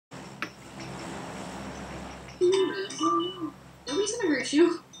Nobody's gonna hurt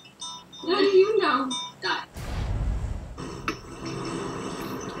you. How do you know? Die.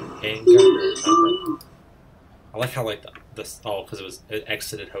 Ain't gonna hurt. I like how like this. Oh, because it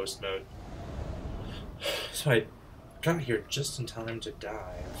exited host mode. So I got here just in time to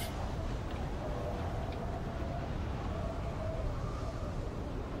dive.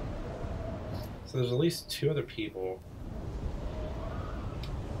 So there's at least 2 other people.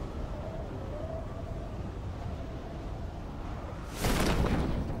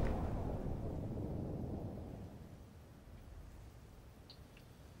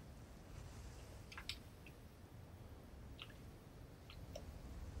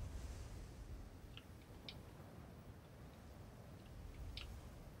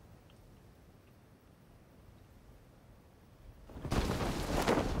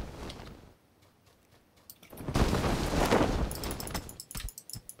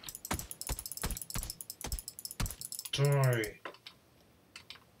 Die.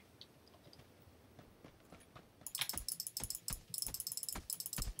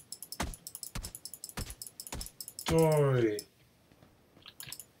 Die.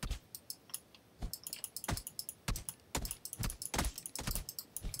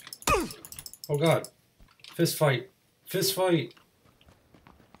 Oh god. Fist fight. Fist fight.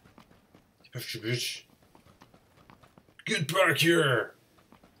 Bitch. Get back here.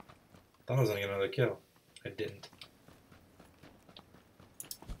 Thought I was gonna get another kill. I didn't.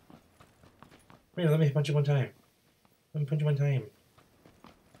 Wait, let me punch you one time. Let me punch you one time.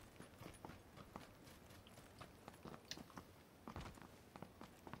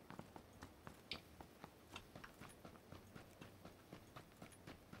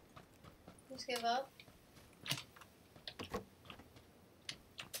 Just give up.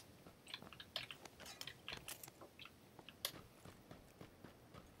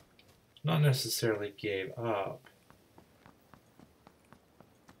 Not necessarily gave up.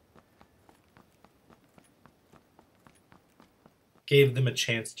 Gave them a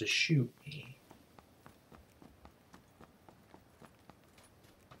chance to shoot me.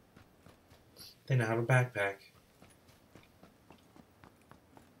 They now have a backpack.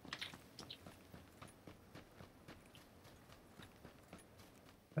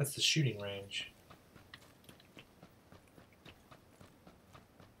 That's the shooting range.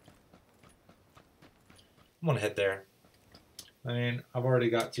 I'm gonna head there. I mean, I've already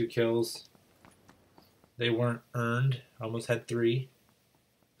got 2 kills. They weren't earned. I almost had 3.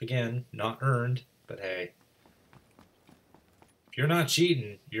 Again, not earned, but hey. If you're not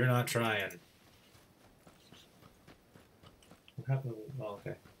cheating, you're not trying. What happened? Oh,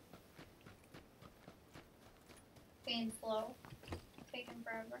 okay. Being slow. Taking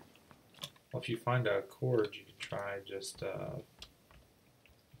forever. Well, if you find a cord, you can try just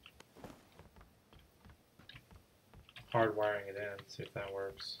hardwiring it in, see if that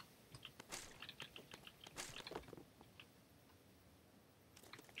works.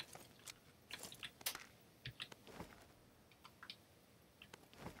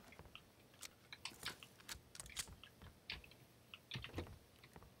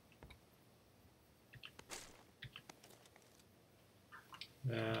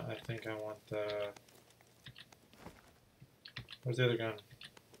 Yeah, I think I want the... Where's the other gun?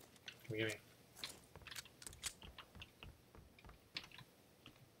 Give me.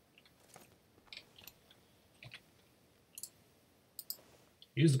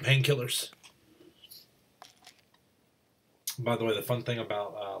 Use the painkillers. By the way, the fun thing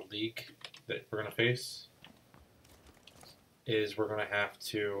about League that we're going to face is we're going to have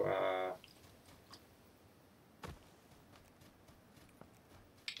to...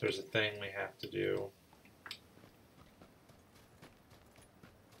 there's a thing we have to do.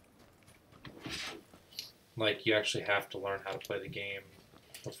 Like, you actually have to learn how to play the game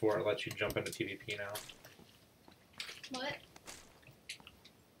before it lets you jump into PvP now. What?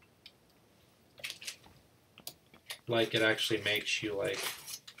 Like, it actually makes you, like,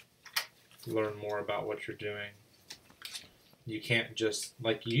 learn more about what you're doing. You can't just,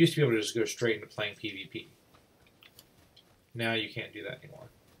 like, you used to be able to just go straight into playing PvP. Now you can't do that anymore.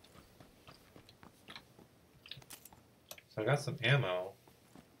 So I got some ammo.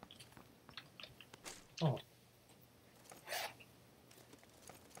 Oh.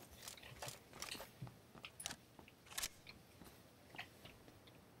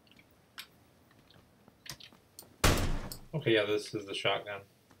 Okay, yeah, this is the shotgun.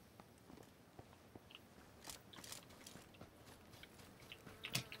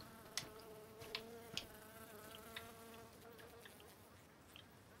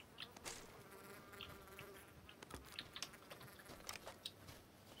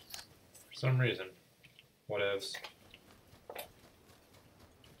 For some reason, Whatevs.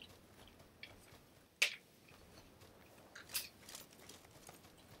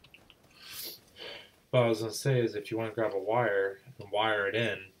 What I was gonna say is, if you want to grab a wire and wire it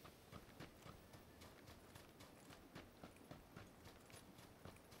in,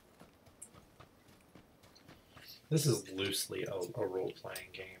 this is loosely a role-playing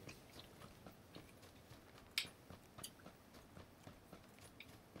game.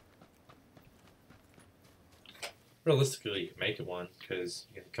 Realistically, you can make it one because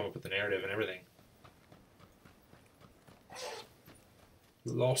you can come up with the narrative and everything.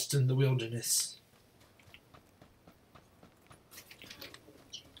 Lost in the wilderness.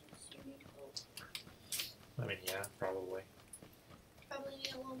 I mean, yeah, probably. Probably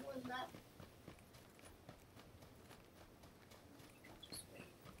need a little more than that. Just wait.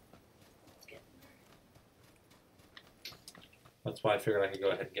 It's getting there. That's why I figured I could go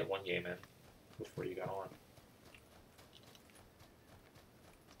ahead and get one game in before you got on.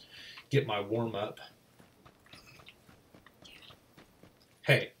 Get my warm-up.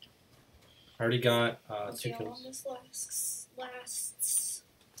 Hey, I already got 2 See how long kills. this lasts.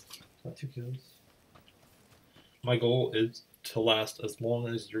 Got 2 kills. My goal is to last as long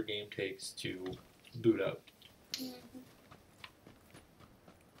as your game takes to boot up. Mm-hmm.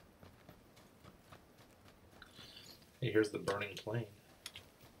 Hey, here's the burning plane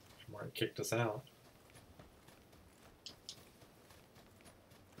from where it kicked us out.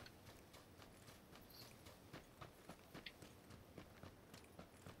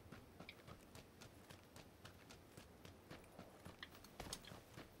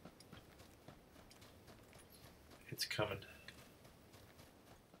 It's coming.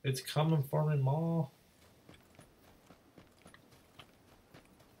 It's coming for me, Ma.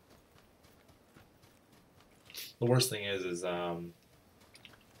 The worst thing is it's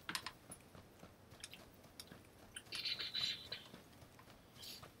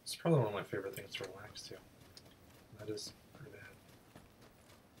probably one of my favorite things to relax to. That is pretty bad.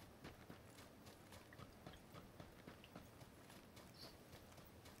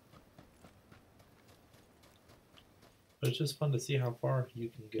 But it's just fun to see how far you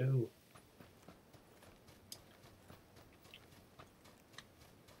can go.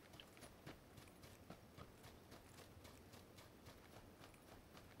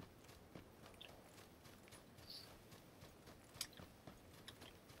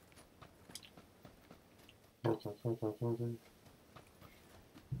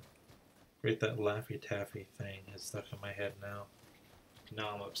 Great, that Laffy Taffy thing is stuck in my head now.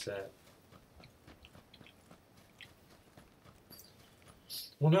 Now I'm upset.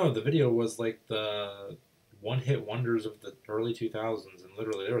 Well, no, the video was like the one-hit wonders of the early 2000s, and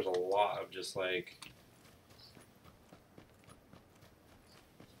literally there was a lot of just like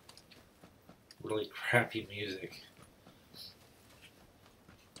really crappy music.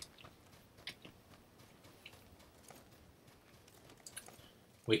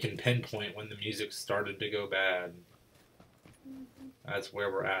 We can pinpoint when the music started to go bad. Mm-hmm. That's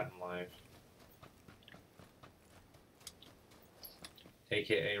where we're at in life.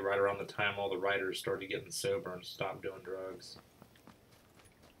 AKA right around the time all the writers started getting sober and stopped doing drugs.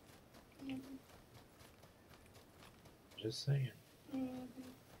 Mm-hmm. Just saying. Mm-hmm.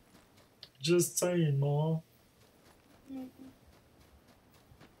 Just saying, Ma. Mm-hmm.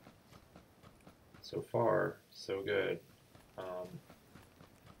 So far, so good. A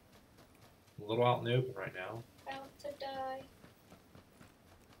little out in the open right now. About to die.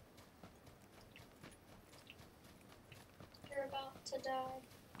 You're about to die.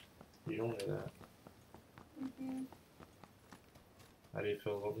 You don't know that. Mm-hmm. I do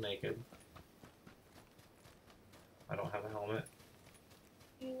feel a little naked. I don't have a helmet.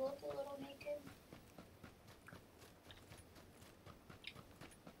 You look a little naked.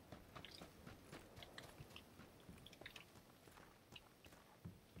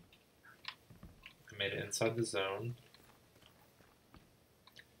 I made it inside the zone.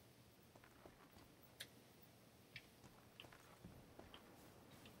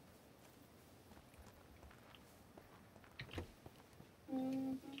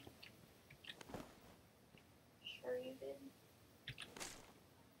 Mm-hmm. Sure you did.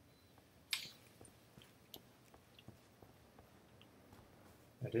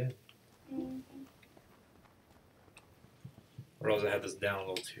 I did. Mm-hmm. Or else I had this down a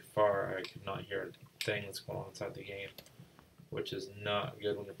little too far. I could not hear a thing that's going on inside the game, which is not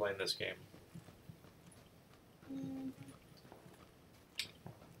good when you're playing this game. Mm-hmm.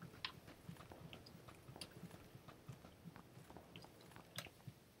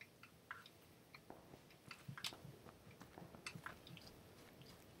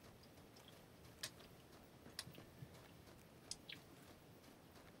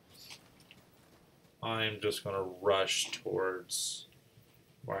 I'm just going to rush towards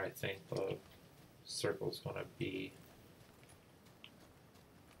where I think the circle's going to be.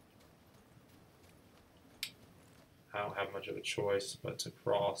 I don't have much of a choice but to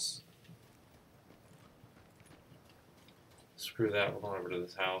cross. Screw that, we're going over to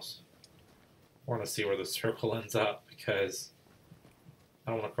this house. I want to see where the circle ends up because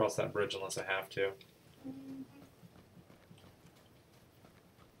I don't want to cross that bridge unless I have to. Mhm.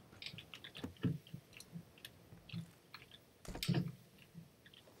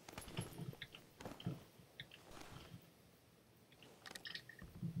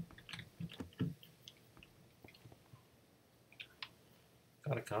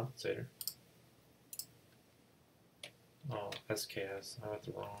 Got a compensator. Oh, SKS. I got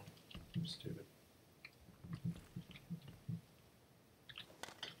the wrong. I'm stupid.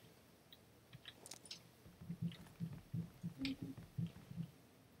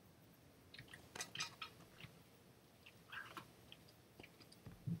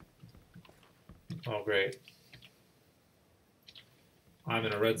 Oh, great. I'm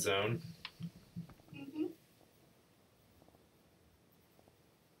in a red zone. Mhm.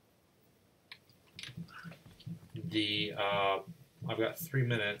 I've got 3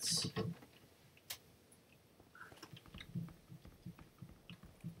 minutes.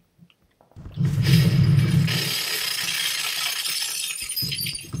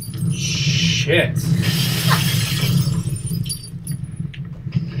 Shit.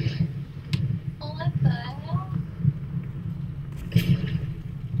 What the hell?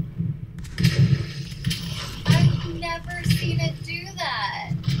 I've never seen it do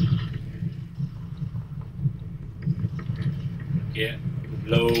that. Get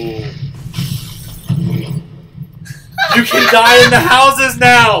low. You can die in the houses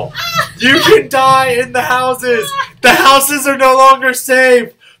now! You can die in the houses! The houses are no longer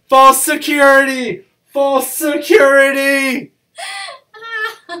safe! False security! False security!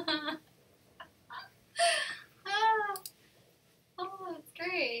 Oh, that's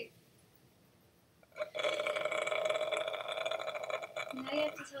great. Now you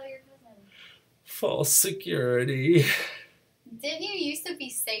have to tell your cousin. False security. Didn't you used to be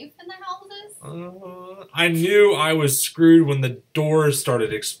safe in the houses? I knew I was screwed when the doors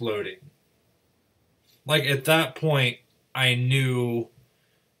started exploding. Like, at that point, I knew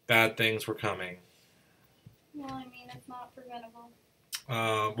bad things were coming. Well, I mean, it's not preventable.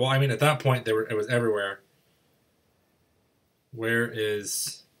 Well, I mean, at that point, it was everywhere. Where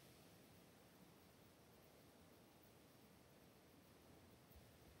is...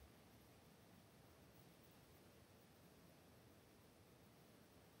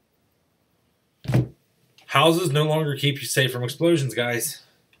 Houses no longer keep you safe from explosions, guys.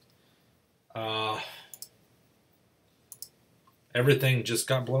 Everything just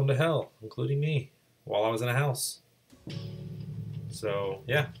got blown to hell, including me, while I was in a house. So,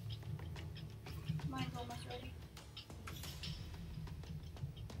 yeah. Mine's almost ready.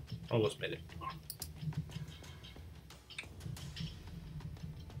 Almost made it.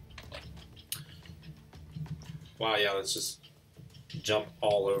 Wow, yeah, let's just jump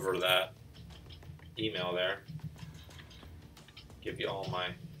all over that email there. Give you all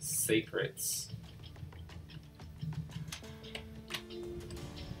my secrets.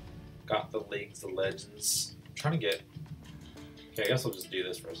 Got the Leagues of Legends. I'm trying to get... Okay, I guess I'll just do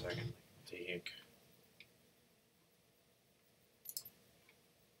this for a second. Take.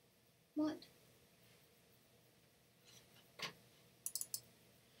 What?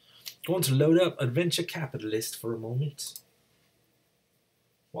 Going to load up Adventure Capitalist for a moment.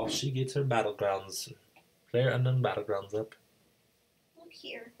 While she gets her Battlegrounds. Player Unknown Battlegrounds up. Look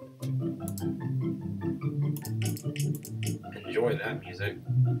here. Enjoy that music.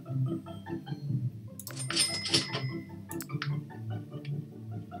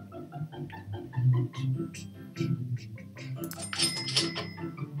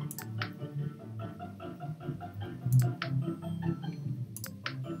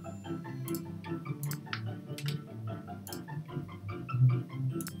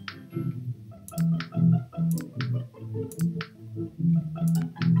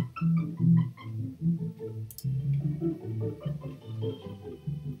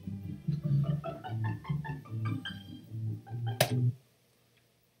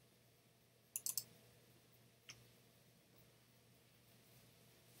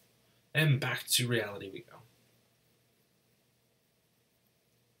 And back to reality we go.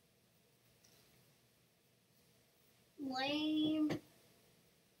 Lame.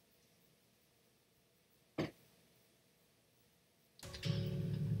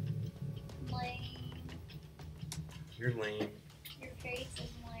 Lame. You're lame. Your face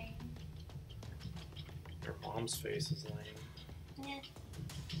is lame. mom's face is lame. Yeah.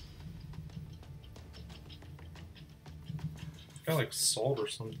 Got like salt or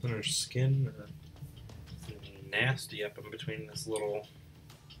something in her skin or nasty up in between this little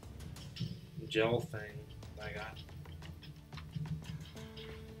gel thing that I got.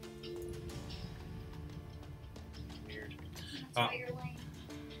 Weird. That's why you're lame.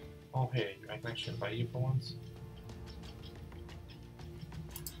 Oh hey, I can actually invite you for once.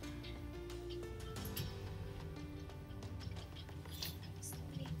 Still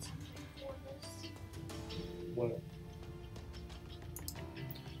need something for this. What?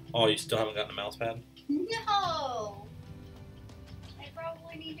 Oh, you still haven't gotten a mouse pad? No! I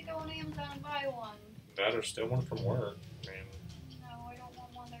probably need to go on Amazon and buy one. That or still one from work. I mean, No, I don't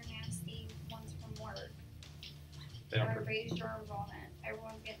want one of their nasty ones from work. they There are, are raised germs on it.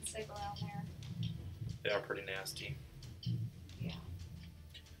 Everyone's getting sick around there. they are pretty nasty. Yeah.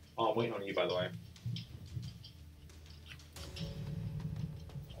 Oh, I'm waiting on you, by the way.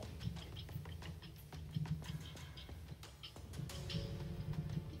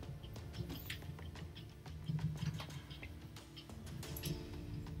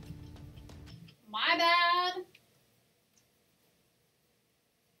 My bad!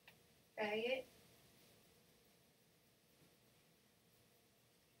 Faggot.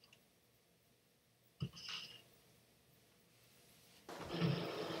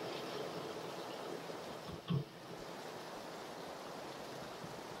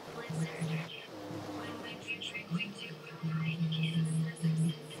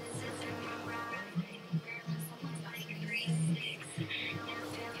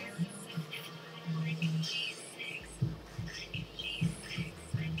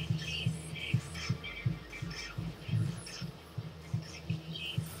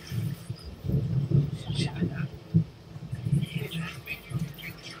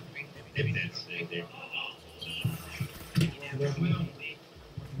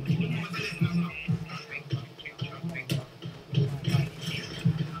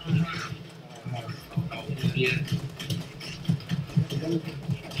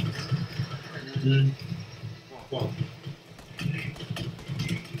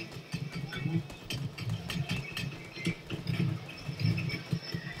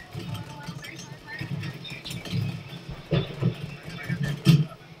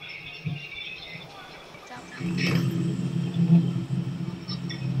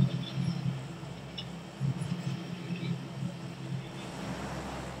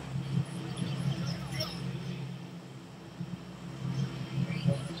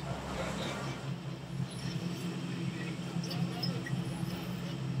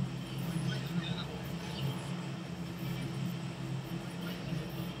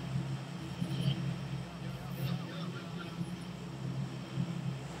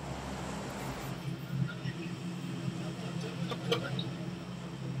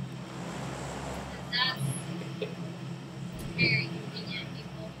 That's very convenient,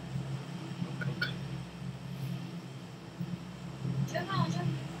 people. Come on, jump.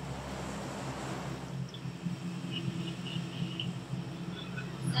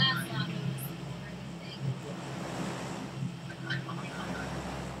 That's not noticeable or anything.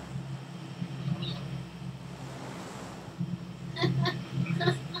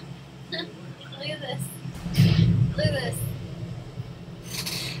 Look at this. Look at this.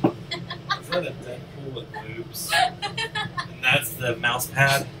 Is that a Deadpool with boobs? And that's the mouse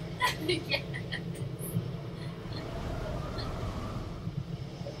pad? Yeah.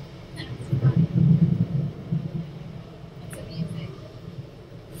 It's amusing.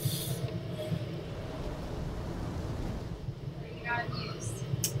 You got amused.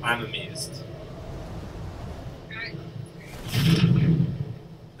 I'm amused. Alright.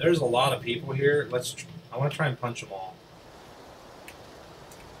 There's a lot of people here. I want to try and punch them all.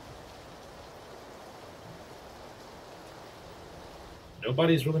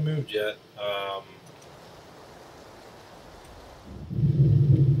 Nobody's really moved yet.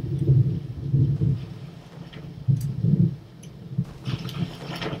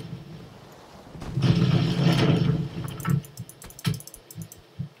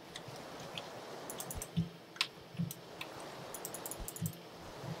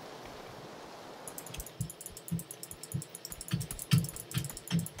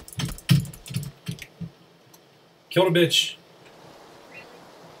 Killed a bitch.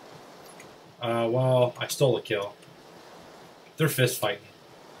 Well, I stole a kill. They're fist fighting.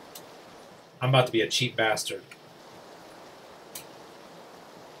 I'm about to be a cheap bastard.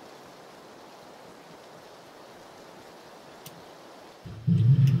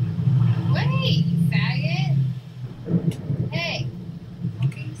 Wait, you faggot! Hey,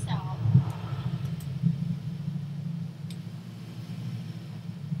 fucking stop.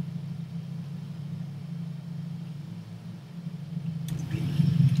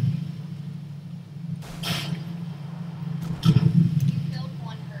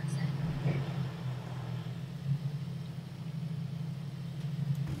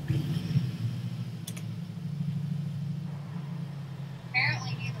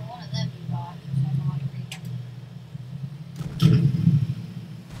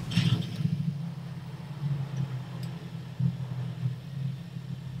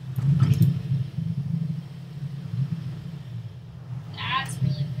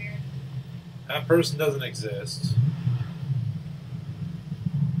 That person doesn't exist.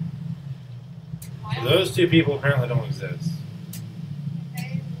 Why So don't- those two people apparently don't exist.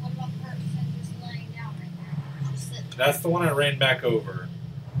 Okay, what about the person just laying down right there? Just sitting. That's the one I ran back over.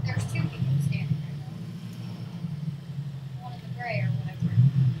 There's two people standing right there. One in the gray or whatever.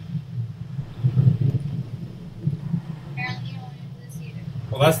 Apparently you don't want to do this either.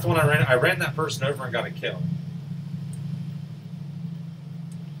 Well, that's the one I ran. I ran that person over and got a kill.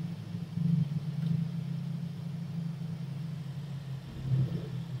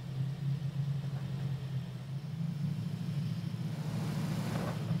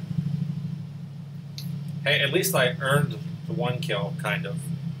 Hey, at least I earned the one kill, kind of.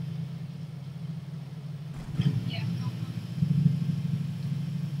 Yeah.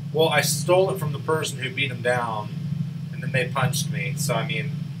 Well, I stole it from the person who beat him down, and then they punched me. So, I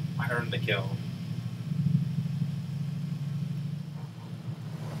mean, I earned the kill.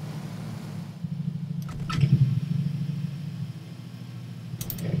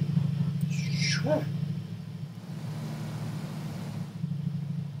 Sure.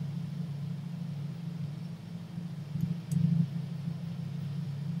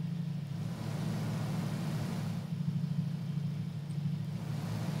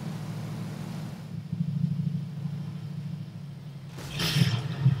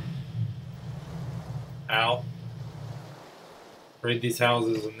 Al, raid these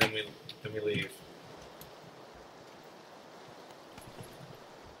houses and then we leave.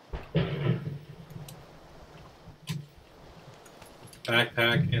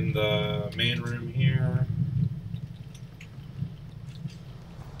 Backpack in the main room here.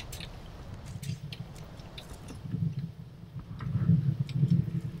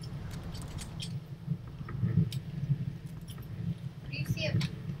 Do you see a backpack?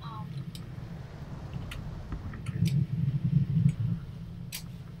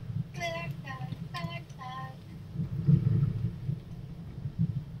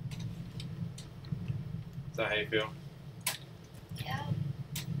 Is that how you feel? Yeah.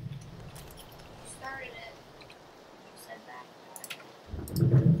 You started it. You said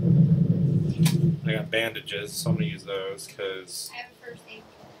backpack. I got bandages, so I'm gonna use those because I have a first aid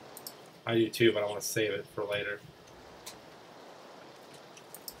kit. I do too, but I want to save it for later.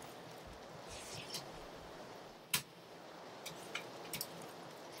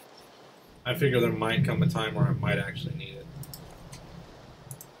 I figure there might come a time where I might actually need it.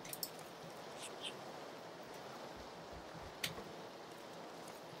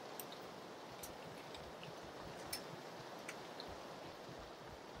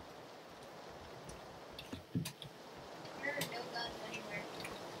 There are no guns anywhere.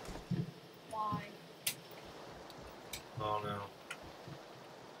 Why? Oh no.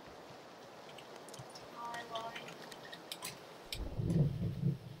 Why?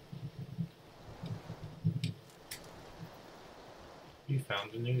 You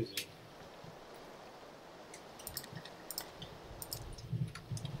found a newsie.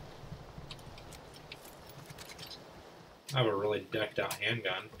 I have a really decked out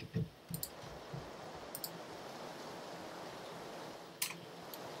handgun.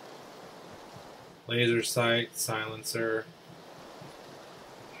 Laser sight, silencer.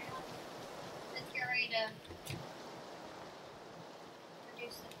 Let's get ready to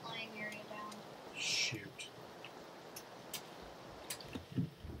reduce the flying area down. Shoot.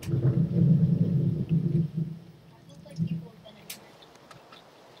 I look like people have been in here.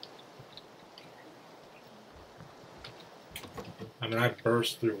 I mean, I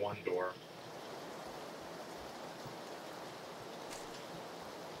burst through one door.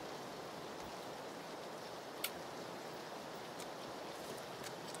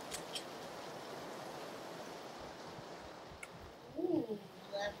 Ooh,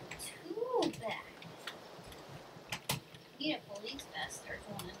 level 2 back. Need a police vest. There's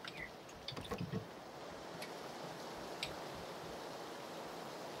one in here.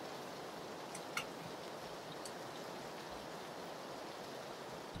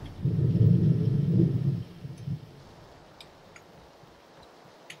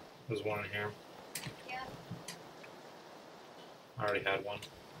 There's one in here. Yeah. I already had one.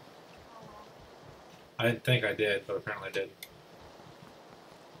 Oh, well. I didn't think I did, but apparently I did.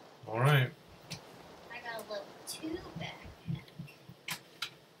 Alright. I got a level 2 backpack.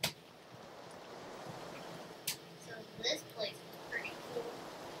 So this place is pretty cool.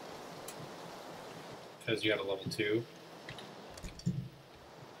 Because you got a level 2.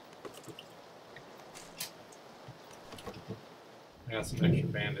 I got some extra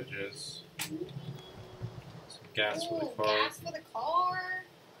bandages. Some gas for the Ooh, car. gas for the car.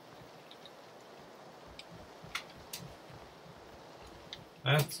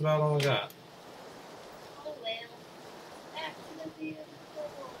 That's about all I got. damn door.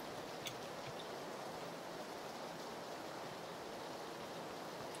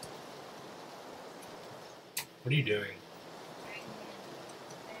 What are you doing?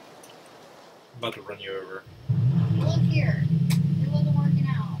 I'm about to run you over. Look here. It wasn't working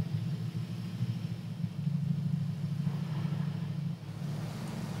out.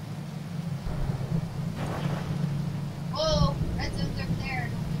 Whoa, red zone's over there.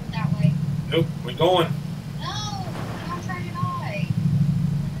 Don't do it that way. Nope, we're going. No, I'm trying to die.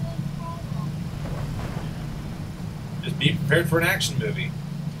 What's the problem? Just be prepared for an action movie.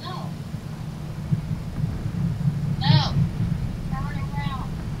 No. No. Turn around.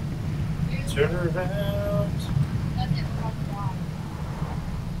 Dude, Turn around. that's it. We're about to die.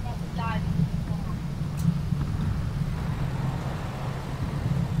 We're about to die.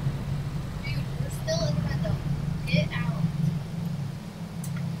 Dude, we're still in the red zone. Get out.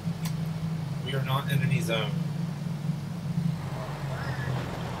 We are not in any zone.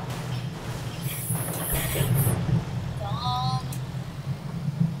 Dumb.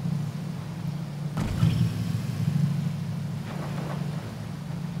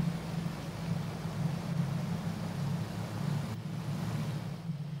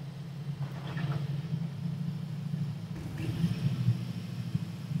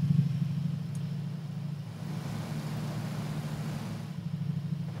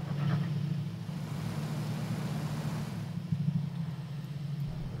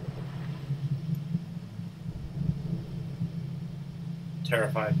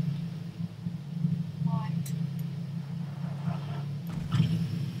 Terrified. Why?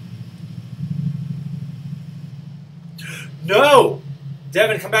 No!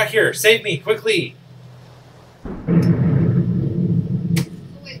 Devin, come back here. Save me, quickly. So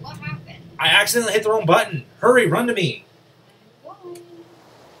wait, what happened? I accidentally hit the wrong button. Hurry, run to me. Why?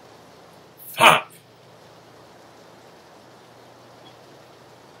 Fuck.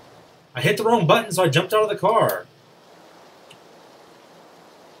 I hit the wrong button, so I jumped out of the car.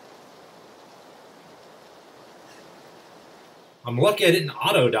 I'm lucky I didn't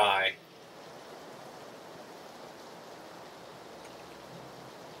auto die.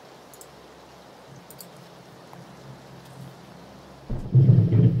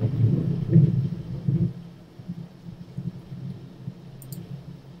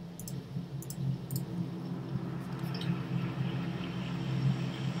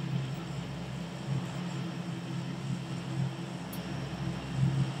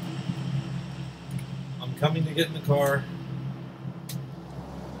 I'm coming to get in the car.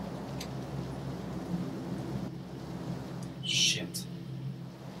 Shit.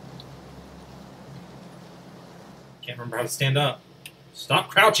 Can't remember how to stand up. Stop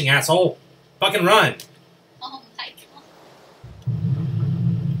crouching, asshole. Fucking run. Oh my god.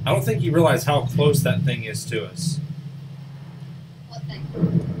 I don't think you realize how close that thing is to us. What thing?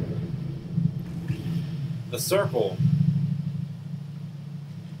 The circle.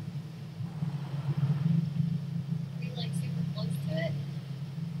 Are you like super close to it?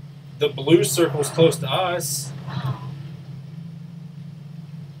 The blue circle's close to us. Oh.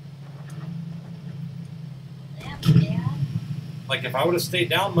 Yeah. Like, if I would have stayed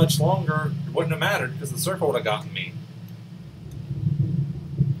down much longer, it wouldn't have mattered because the circle would have gotten me.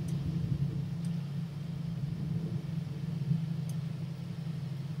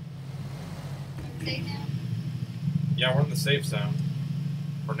 Okay now. Yeah, we're in the safe zone.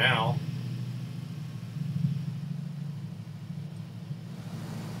 For now.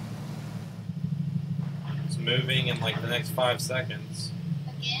 It's moving in like the next 5 seconds.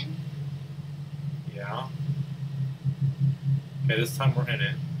 Again? Yeah. Okay, this time we're in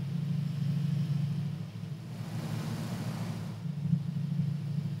it.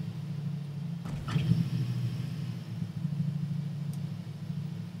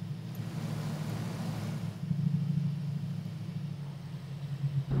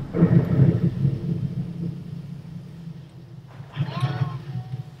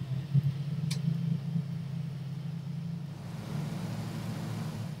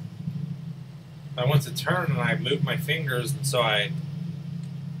 I went to turn and I moved my fingers, and so I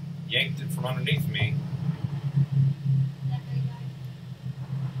yanked it from underneath me.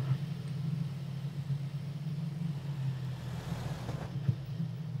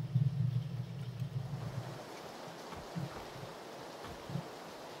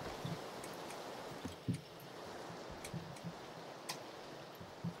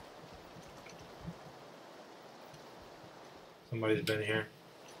 Somebody's been here.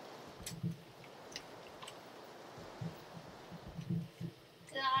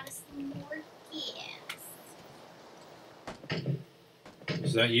 Got some more gas.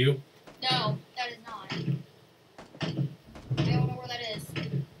 Is that you? No, that is not. I don't know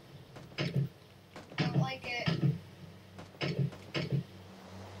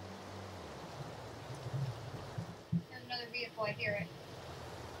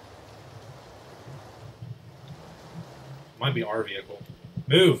Might be our vehicle.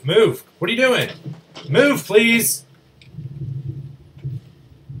 Move, move! What are you doing? Move, please!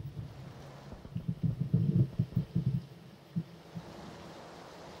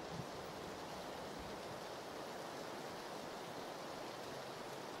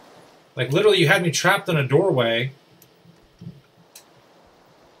 Like, literally, you had me trapped in a doorway.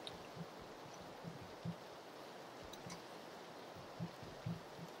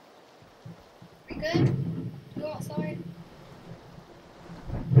 We good? Go outside.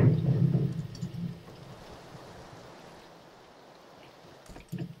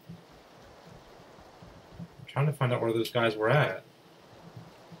 I'm trying to find out where those guys were at.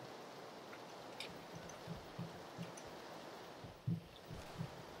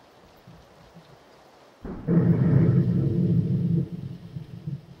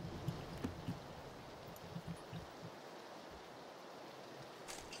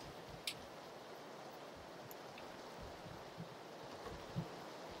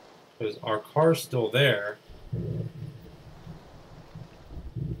 Because our car's still there.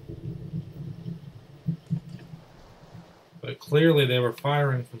 But clearly they were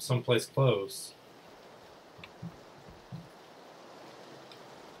firing from someplace close.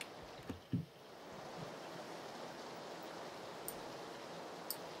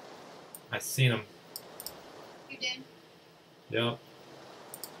 I seen them. You did? Yep.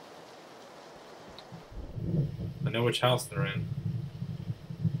 I know which house they're in.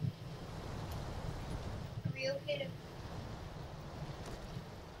 Are we okay to...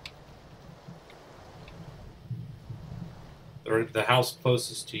 They're the house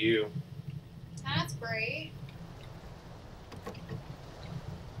closest to you. That's great.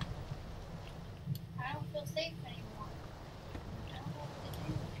 I don't feel safe anymore. I don't know what to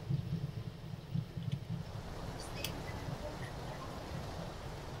do. I'm staying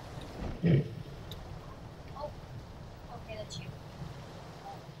in the bush. Oh. Okay, that's you.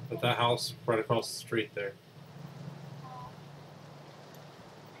 But that house right across the street there. Oh.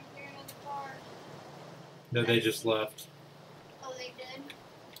 I hear another car. No, they just left. Oh, they did?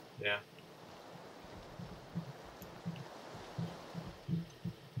 Yeah.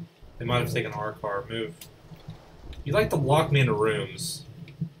 They might have taken our car. Move. You like to lock me into rooms.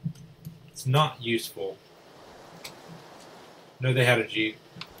 It's not useful. No, they had a Jeep.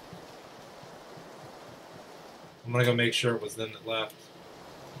 I'm gonna go make sure it was them that left.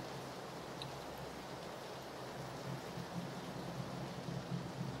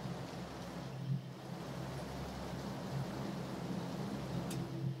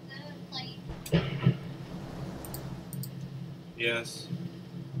 Is that a plane? Yes.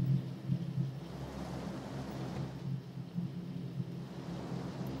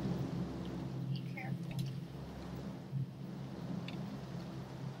 Be careful.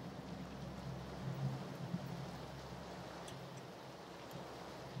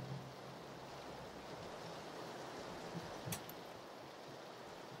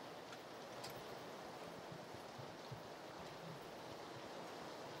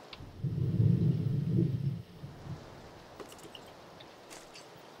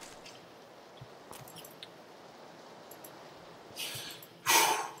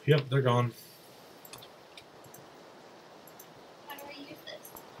 Yep, they're gone. How do I use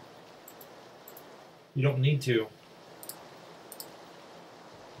this? You don't need to.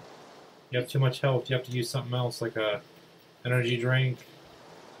 You have too much health. You have to use something else, like a energy drink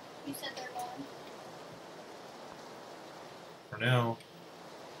You said they're gone. for now.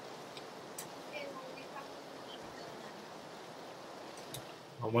 Okay, well, we probably need to go then.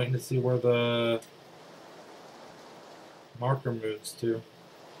 I'm waiting to see where the marker moves to.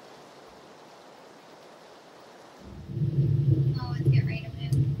 Oh, it's getting ready to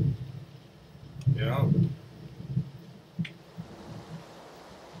move. Yeah.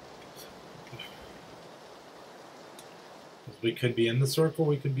 We could be in the circle,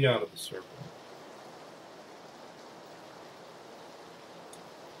 we could be out of the circle.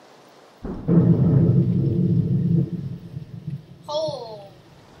 Oh!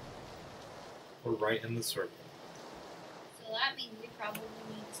 We're right in the circle. So that means we probably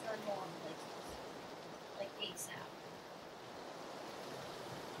need to start going places. Like ASAP.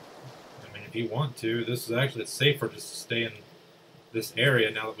 I mean, if you want to, this is actually safer just to stay in this area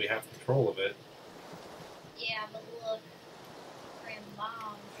now that we have control of it. Yeah, but look. Grand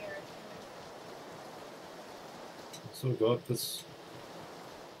bomb territory. So we'll go up this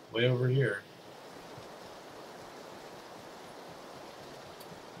way over here.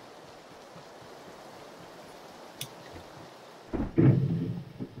 Where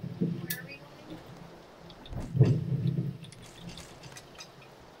are we going?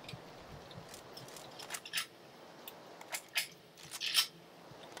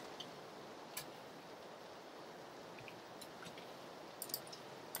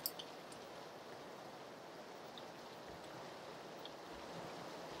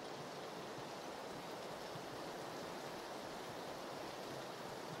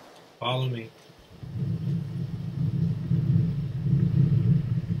 Follow me.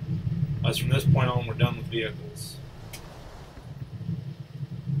 As from this point on, we're done with vehicles.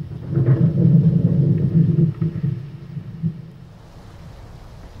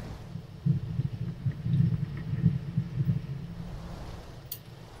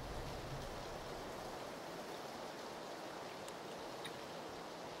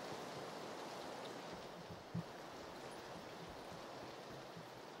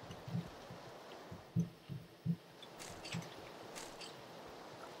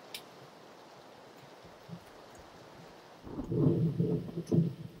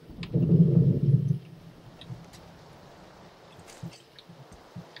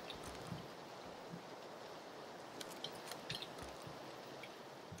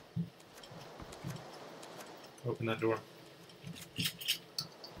 Open that door.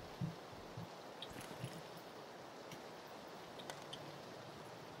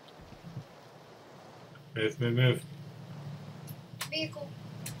 Move, move, move. Vehicle.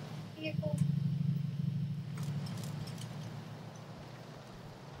 Vehicle.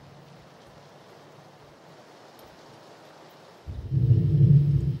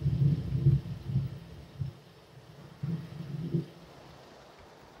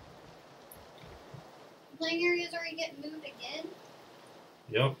 Playing area's already getting moved again?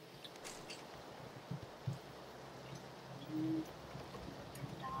 Yep.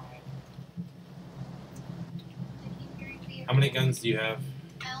 How many guns do you have?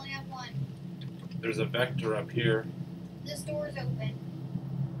 I only have one. There's a Vector up here. This door is open.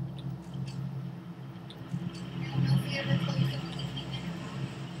 I don't know if we ever closed it when we came in or not.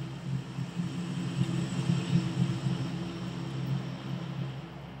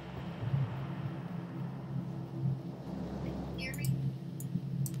 Hear me?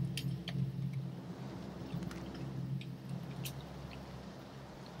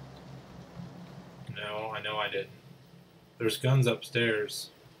 No, I know I didn't. There's guns upstairs.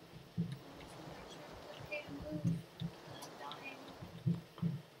 Okay to move. I'm dying.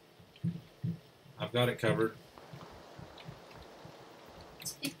 I've got it covered.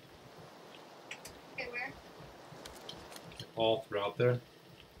 Okay, where? All throughout there.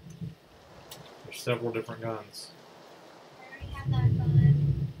 There's several different guns. I already have that gun.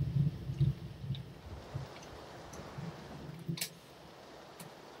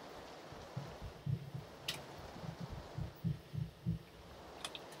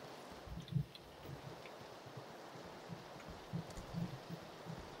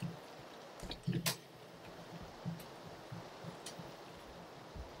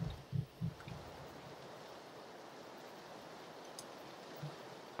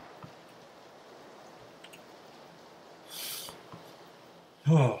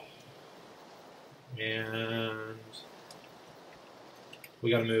 Oh. And we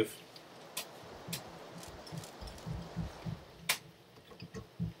gotta move.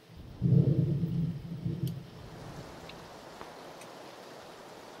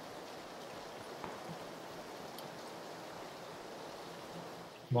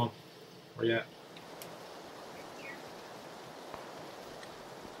 Come on. Where you at? Right here.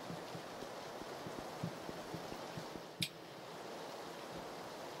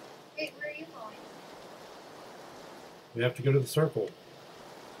 Wait, where are you going? We have to go to the circle.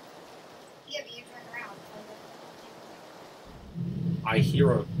 Yeah, but you turn around. I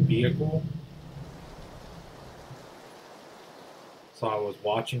hear a vehicle. So I was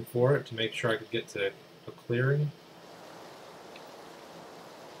watching for it to make sure I could get to a clearing.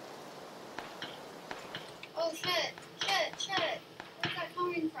 Oh shit! Shit! Shit! Where's that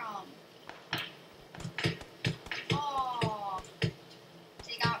coming from? Oh,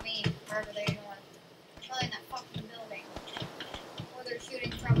 they got me wherever they are. Probably in that fucking building. Or they're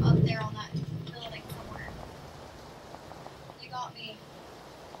shooting from up there on that building somewhere. They got me.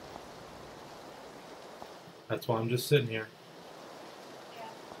 That's why I'm just sitting here. Yeah.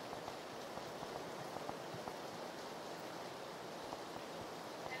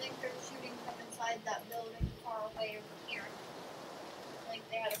 I think they're shooting from inside that building far away over here. Like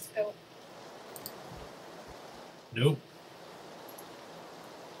they had a scope. Nope.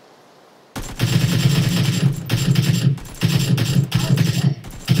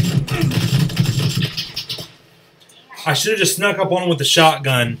 I should have just snuck up on him with the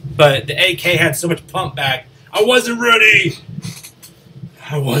shotgun, but the AK had so much pump back. I wasn't ready.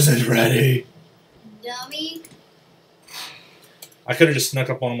 I wasn't ready. Dummy. I could have just snuck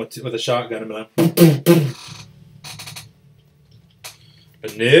up on him with a shotgun and been like, boom, boom, boom.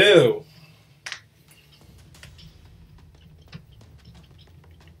 But no.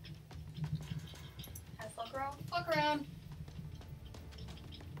 Have fuck around. Fuck around.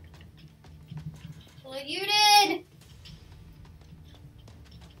 Well, you did.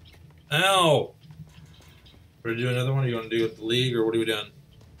 Ow! We're gonna do another one, or you want to do it with the league, or what are we doing?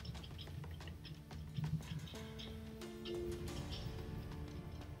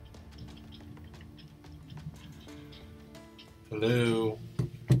 Hello?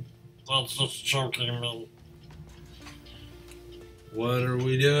 That's just choking me. What are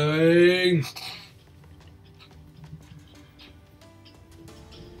we doing?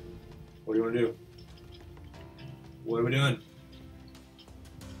 What do you want to do? What are we doing?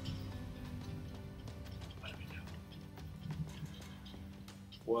 What are we doing?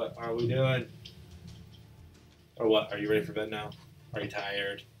 What are we doing? Or what? Are you ready for bed now? Are you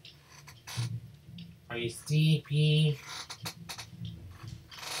tired? Are you sleepy?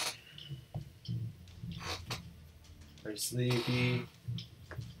 Are you sleepy?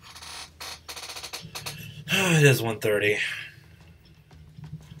 It is 1:30.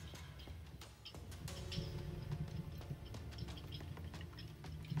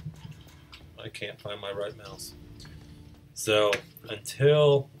 I can't find my right mouse. So,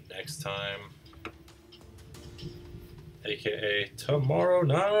 until next time, aka tomorrow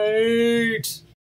night.